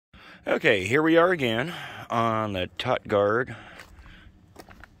Okay, here we are again on the totguard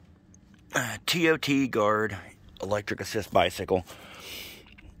TOT-guard electric assist bicycle,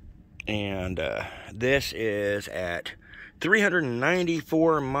 and this is at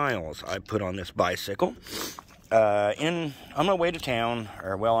 394 miles I put on this bicycle on my way to town,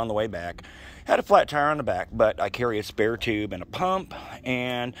 or well, on the way back. Had a flat tire on the back, but I carry a spare tube and a pump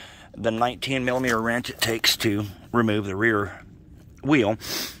and the 19mm wrench it takes to remove the rear wheel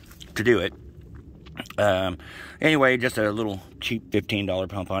to do it. Anyway, just a little cheap $15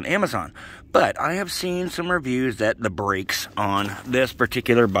 pump on Amazon. But I have seen some reviews that the brakes on this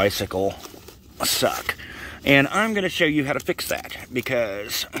particular bicycle suck. And I'm going to show you how to fix that,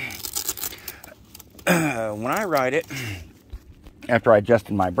 because when I ride it, after I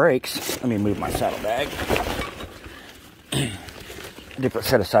adjusted my brakes, let me move my saddlebag. Different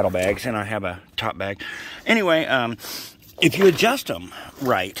set of saddlebags, and I have a top bag. Anyway, if you adjust them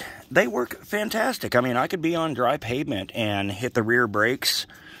right, they work fantastic. I mean, I could be on dry pavement and hit the rear brakes,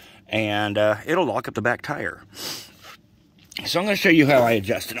 and it'll lock up the back tire. So I'm going to show you how I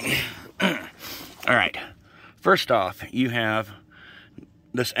adjusted them. All right. First off, you have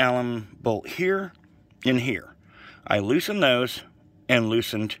this Allen bolt here and here. I loosened those and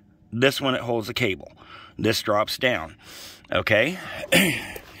loosened this one that holds the cable. This drops down. Okay?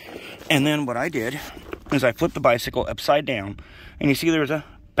 And then what I did is I flipped the bicycle upside down, and you see there's a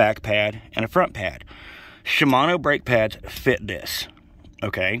back pad and a front pad. Shimano brake pads fit this.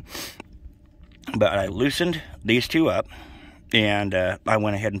 Okay? But I loosened these two up, and I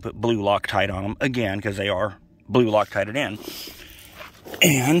went ahead and put blue Loctite on them again, because they are blue Loctited in.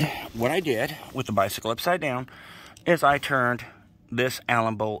 And what I did with the bicycle upside down is I turned this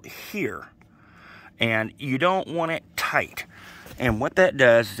Allen bolt here. And you don't want it tight. And what that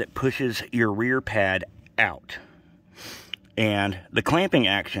does is it pushes your rear pad out. And the clamping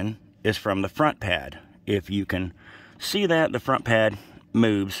action is from the front pad. If you can see that, the front pad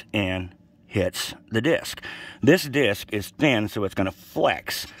moves and hits the disc. This disc is thin, so it's going to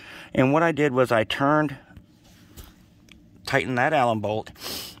flex. And what I did was I tightened that Allen bolt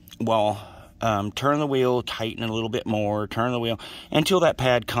while turn the wheel, tighten it a little bit more, turn the wheel until that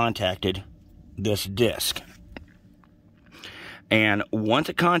pad contacted this disc. And once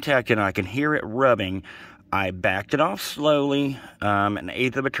it contacted and I can hear it rubbing, I backed it off slowly, an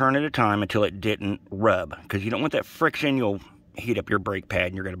eighth of a turn at a time, until it didn't rub, because you don't want that friction. You'll heat up your brake pad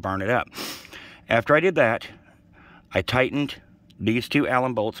and you're going to burn it up. After I did that, I tightened these two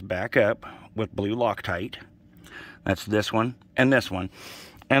Allen bolts back up with blue Loctite. That's this one and this one.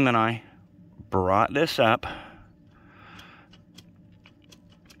 And then I brought this up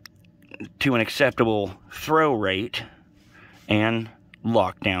to an acceptable throw rate and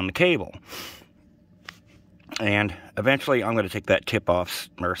locked down the cable. And eventually I'm going to take that tip off,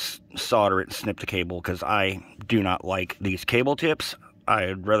 or solder it and snip the cable, because I do not like these cable tips.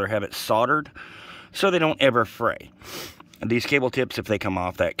 I'd rather have it soldered so they don't ever fray. These cable tips, if they come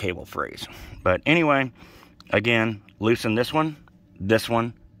off, that cable frays. But anyway, again, loosen this one,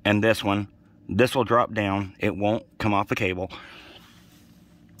 and this one. This will drop down. It won't come off the cable.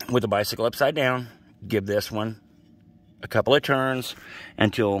 With the bicycle upside down, give this one a couple of turns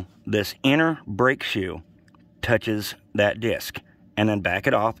until this inner brake shoe touches that disc, and then back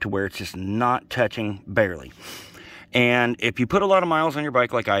it off to where it's just not touching, barely. And if you put a lot of miles on your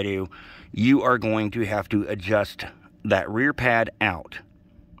bike like I do, you are going to have to adjust that rear pad out.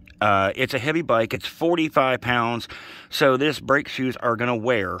 It's a heavy bike. It's 45 pounds, so this brake shoes are going to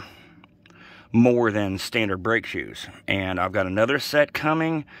wear more than standard brake shoes. And I've got another set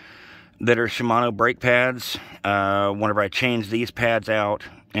coming that are Shimano brake pads. Whenever I change these pads out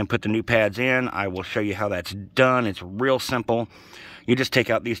and put the new pads in, I will show you how that's done. It's real simple. You just take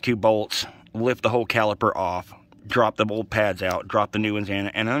out these two bolts, lift the whole caliper off, drop the old pads out, drop the new ones in,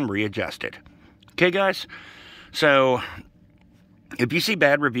 and then readjust it. Okay, guys? So if you see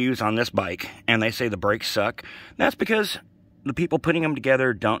bad reviews on this bike and they say the brakes suck, that's because the people putting them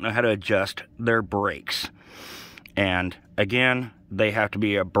together don't know how to adjust their brakes. And again, they have to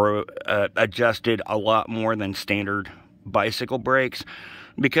be adjusted a lot more than standard bicycle brakes,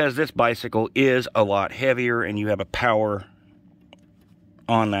 because this bicycle is a lot heavier and you have a power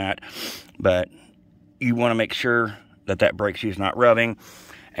on that. But you want to make sure that that brake shoe is not rubbing.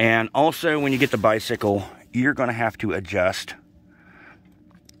 And also, when you get the bicycle, you're going to have to adjust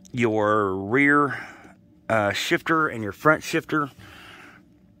your rear shifter and your front shifter.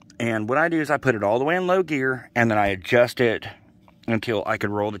 And what I do is I put it all the way in low gear, and then I adjust it until I could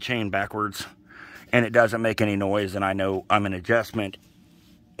roll the chain backwards, and it doesn't make any noise, and I know I'm in adjustment.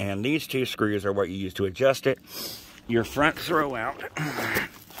 And these two screws are what you use to adjust it. Your front throw out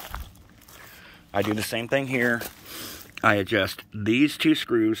I do the same thing here. I adjust these 2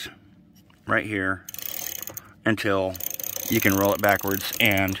 screws right here until you can roll it backwards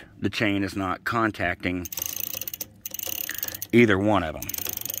and the chain is not contacting either one of them.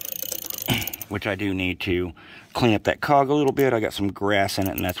 Which I do need to clean up that cog a little bit. I got some grass in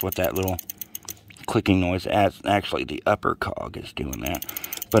it, and that's what that little clicking noise is. Actually, the upper cog is doing that.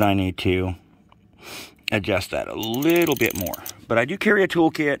 But I need to adjust that a little bit more. But I do carry a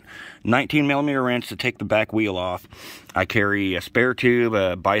toolkit, 19mm wrench to take the back wheel off. I carry a spare tube,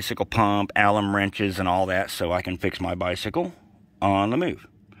 a bicycle pump, Allen wrenches, and all that so I can fix my bicycle on the move.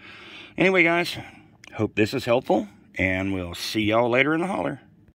 Anyway, guys, hope this is helpful, and we'll see y'all later in the holler.